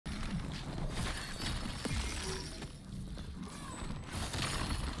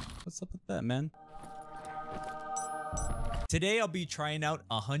What's up with that, man? Today I'll be trying out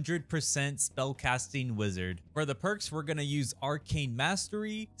 100% spellcasting wizard. For the perks, we're gonna use Arcane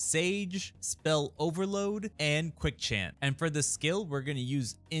Mastery, Sage, Spell Overload, and Quick Chant. And for the skill, we're gonna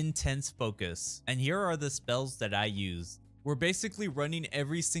use Intense Focus. And here are the spells that I use. We're basically running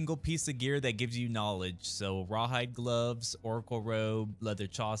every single piece of gear that gives you knowledge. So rawhide gloves, oracle robe, leather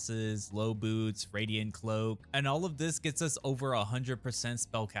chausses, low boots, radiant cloak, and all of this gets us over 100%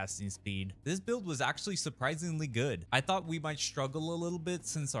 spellcasting speed. This build was actually surprisingly good. I thought we might struggle a little bit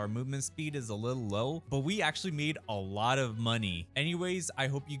since our movement speed is a little low, but we actually made a lot of money. Anyways, I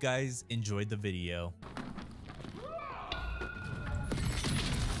hope you guys enjoyed the video.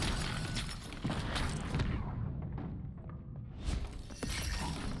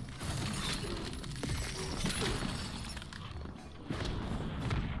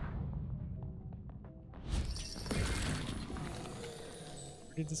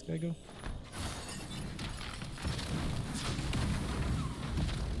 Where did this guy go?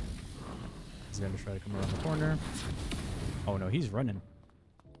 He's gonna try to come around the corner. Oh no, he's running.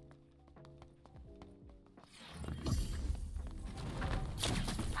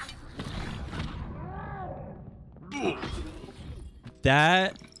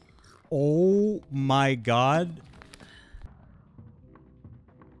 That, oh my god.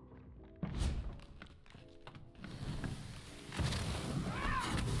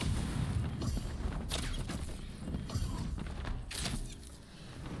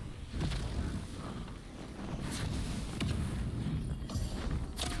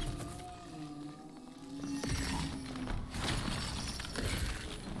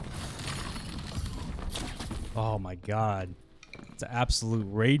 Oh my god. It's an absolute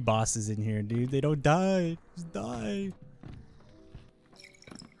raid bosses in here, dude. They don't die. Just die.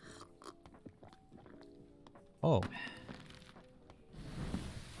 Oh.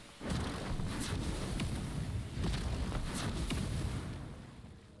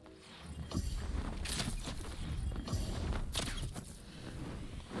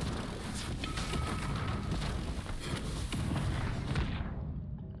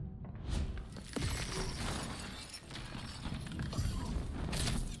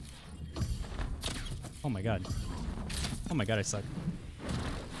 Oh my god. Oh my god, I suck.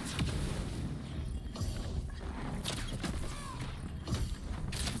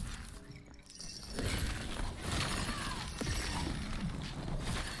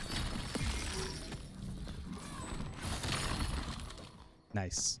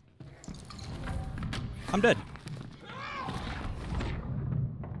 Nice. I'm dead.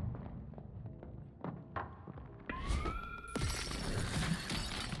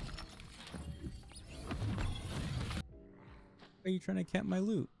 Why are you trying to camp my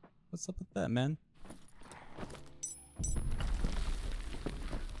loot? What's up with that, man?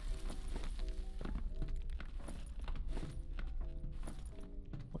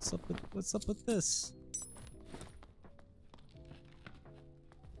 What's up with this?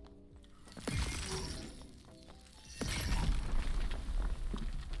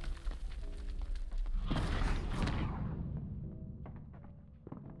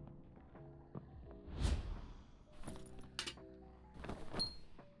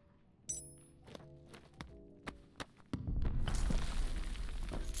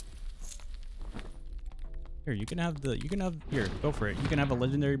 Here, here, go for it. You can have a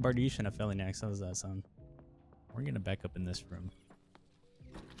legendary Bardiche and a Felling Axe. How does that sound? We're gonna back up in this room.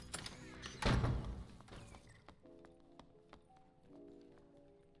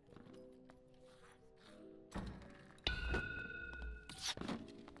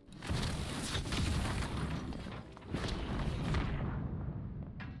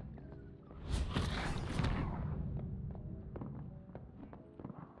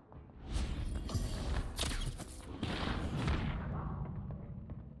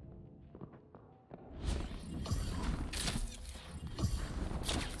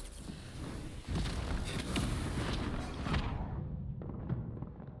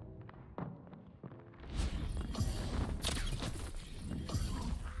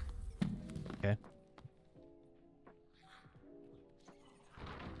 Okay.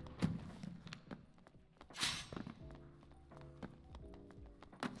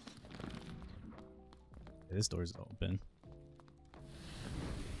 This door's open.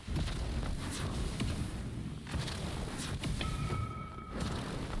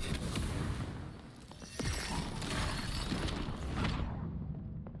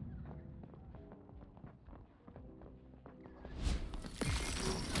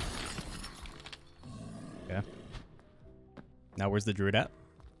 Okay. Now where's the druid at?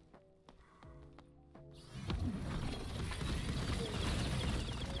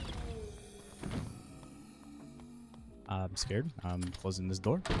 I'm scared. I'm closing this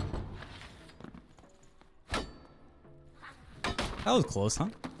door. That was close, huh?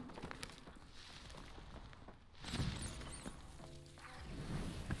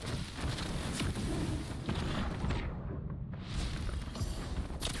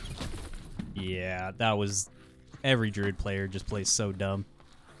 Yeah, that was... Every druid player just plays so dumb.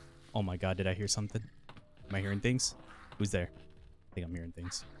 Oh my god, did I hear something? Am I hearing things? Who's there? I think I'm hearing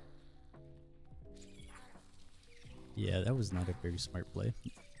things. Yeah, that was not a very smart play.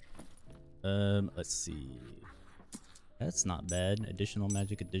 Let's see. That's not bad. Additional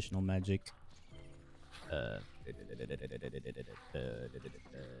magic, additional magic. Oh.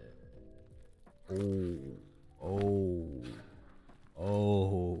 Oh.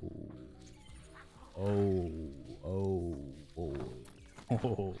 Oh. Oh. Oh. Oh.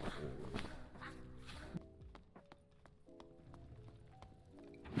 Oh.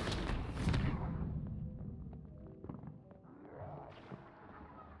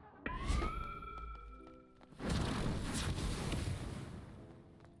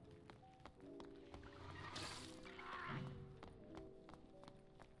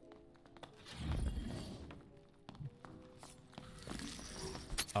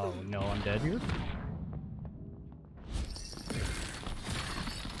 Oh no, I'm dead here.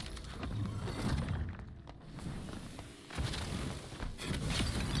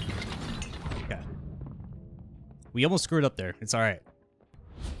 Okay. We almost screwed up there. It's alright.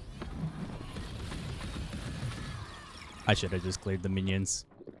 I should have just cleared the minions.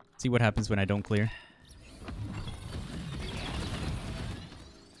 See what happens when I don't clear.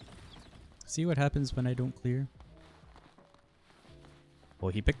 See what happens when I don't clear.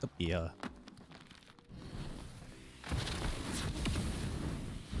 Well, he picked up the,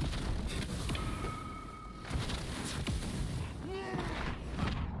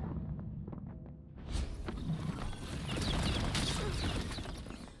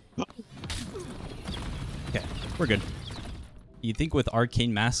 Okay, we're good. You'd think with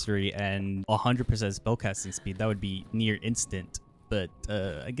Arcane Mastery and 100% spellcasting speed, that would be near instant, but,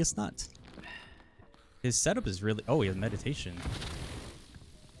 I guess not. His setup is really... Oh, he has meditation.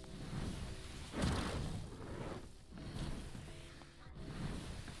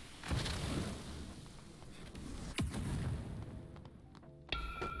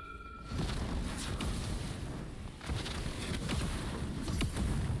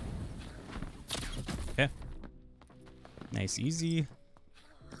 Okay. Nice, easy.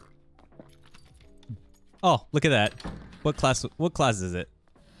 Oh, look at that. What class is it?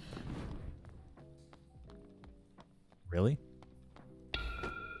 Really?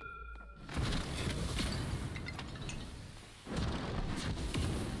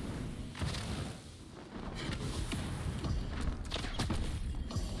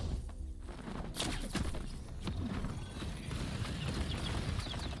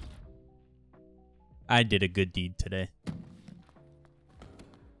 I did a good deed today.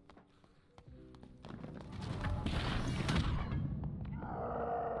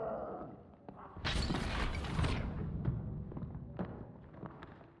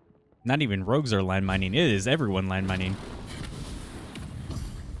 Not even rogues are land mining. It is everyone land mining.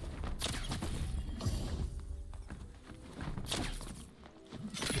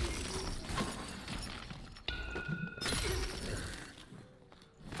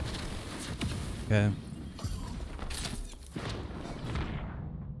 Okay.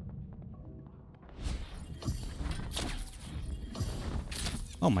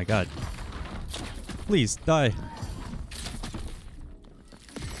 Oh my god. Please, die.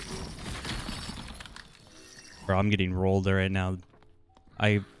 Bro, I'm getting rolled right now.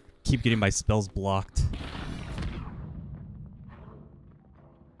 I keep getting my spells blocked.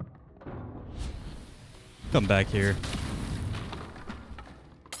 Come back here.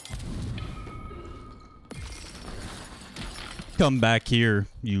 Come back here,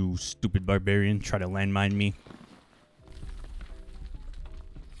 you stupid barbarian. Try to landmine me.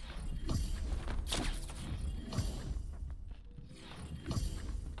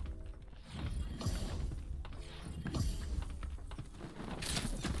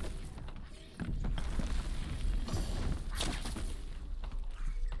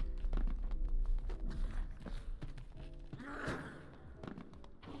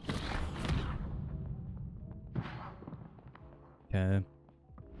 Okay.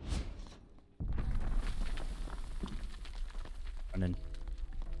 Running.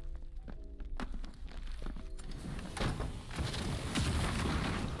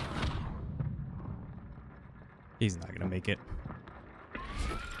 He's not gonna make it.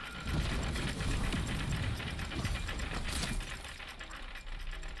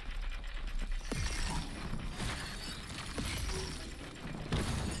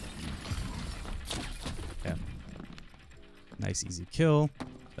 Nice easy kill.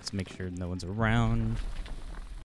 Let's make sure no one's around.